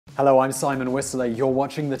Hello, I'm Simon Whistler. You're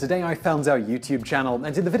watching the Today I Found Out YouTube channel,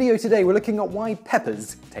 and in the video today we're looking at why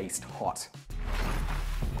peppers taste hot.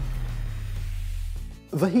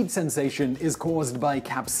 The heat sensation is caused by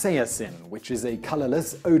capsaicin, which is a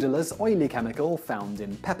colorless, odorless, oily chemical found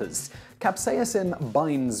in peppers. Capsaicin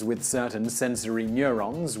binds with certain sensory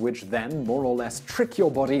neurons, which then more or less trick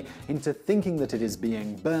your body into thinking that it is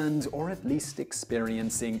being burned or at least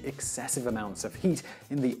experiencing excessive amounts of heat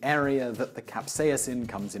in the area that the capsaicin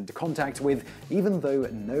comes into contact with, even though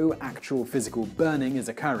no actual physical burning is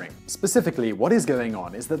occurring. Specifically, what is going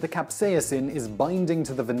on is that the capsaicin is binding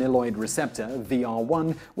to the vanilloid receptor,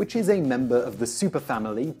 VR1, which is a member of the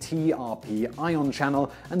superfamily TRP ion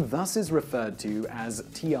channel and thus is referred to as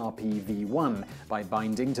TRPV1. By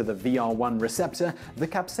binding to the VR1 receptor, the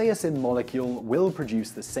capsaicin molecule will produce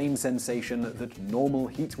the same sensation that normal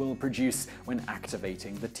heat will produce when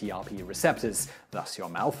activating the TRP receptors. Thus your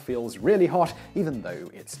mouth feels really hot even though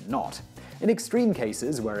it's not. In extreme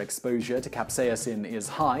cases where exposure to capsaicin is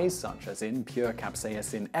high, such as in pure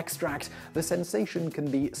capsaicin extract, the sensation can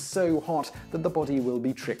be so hot that the body will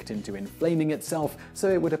be tricked into inflaming itself, so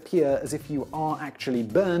it would appear as if you are actually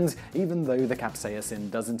burned, even though the capsaicin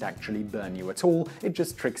doesn't actually burn you at all, it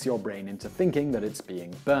just tricks your brain into thinking that it's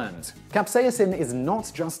being burned. Capsaicin is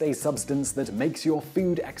not just a substance that makes your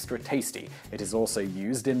food extra tasty, it is also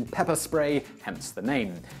used in pepper spray, hence the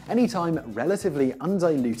name. Anytime relatively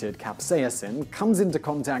undiluted capsaicin comes into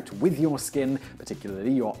contact with your skin,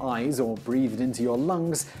 particularly your eyes, or breathed into your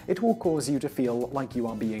lungs, it will cause you to feel like you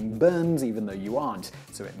are being burned even though you aren't,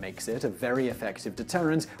 so it makes it a very effective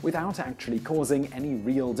deterrent without actually causing any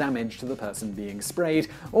real damage to the person being sprayed,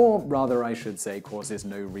 or rather I should say causes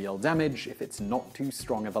no real damage if it's not too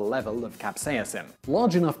strong of a level of capsaicin.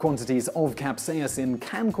 Large enough quantities of capsaicin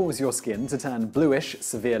can cause your skin to turn bluish,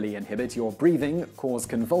 severely inhibit your breathing, cause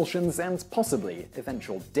convulsions, and possibly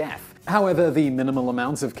eventual death. However, the minimal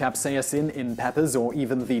amounts of capsaicin in peppers or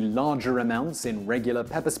even the larger amounts in regular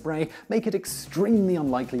pepper spray make it extremely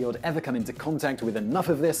unlikely you'd ever come into contact with enough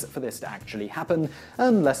of this for this to actually happen,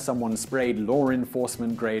 unless someone sprayed law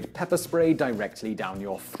enforcement grade pepper spray directly down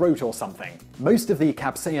your throat or something. Most of the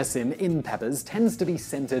capsaicin in peppers tends to be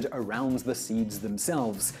centered around the seeds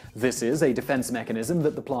themselves. This is a defense mechanism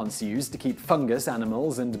that the plants use to keep fungus,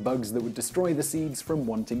 animals, and bugs that would destroy the seeds from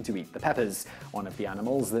wanting to eat the peppers. One of the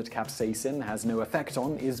animals that capsaicin has no effect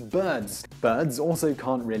on is birds. Birds also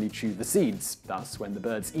can't really chew the seeds, thus when the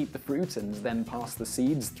birds eat the fruit and then pass the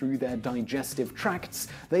seeds through their digestive tracts,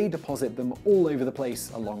 they deposit them all over the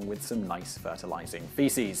place along with some nice fertilizing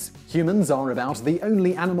feces. Humans are about the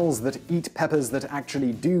only animals that eat peppers that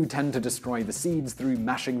actually do tend to destroy the seeds through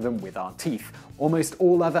mashing them with our teeth. Almost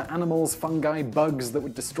all other animals, fungi, bugs that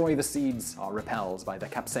would destroy the seeds are repelled by the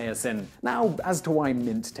capsaicin. Now, as to why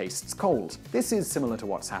mint tastes cold. This is similar to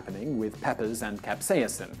what's happening with peppers and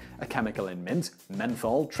capsaicin. A chemical in mint,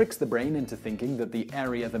 menthol, tricks the brain into thinking that the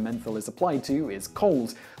area the menthol is applied to is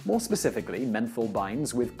cold. More specifically, menthol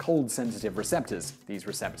binds with cold-sensitive receptors. These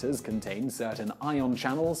receptors contain certain ion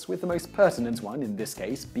channels, with the most pertinent one in this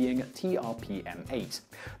case being TRPM8.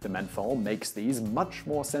 The menthol makes these much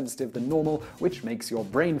more sensitive than normal, which makes your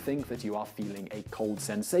brain think that you are feeling a cold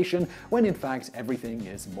sensation, when in fact everything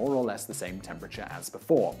is more or less the same temperature as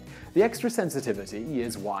before. The extra sensitivity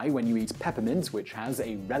is why when you eat peppermint, which has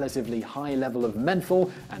a relatively high level of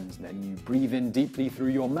menthol, and then you breathe in deeply through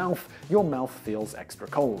your mouth feels extra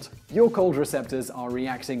cold. Your cold receptors are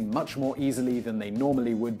reacting much more easily than they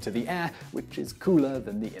normally would to the air, which is cooler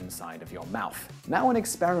than the inside of your mouth. Now an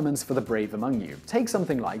experiment for the brave among you. Take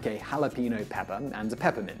something like a jalapeno pepper and a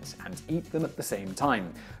peppermint and eat them at the same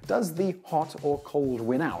time. Does the hot or cold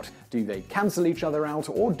win out? Do they cancel each other out,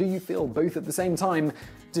 or do you feel both at the same time?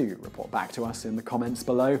 Do report back to us in the comments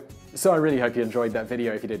below. So I really hope you enjoyed that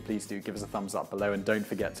video. If you did, please do give us a thumbs up below and don't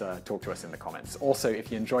forget to talk to us in the comments. Also,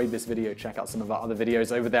 if you enjoyed this video, check out some of our other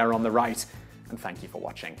videos over there on the right, and thank you for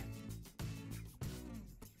watching.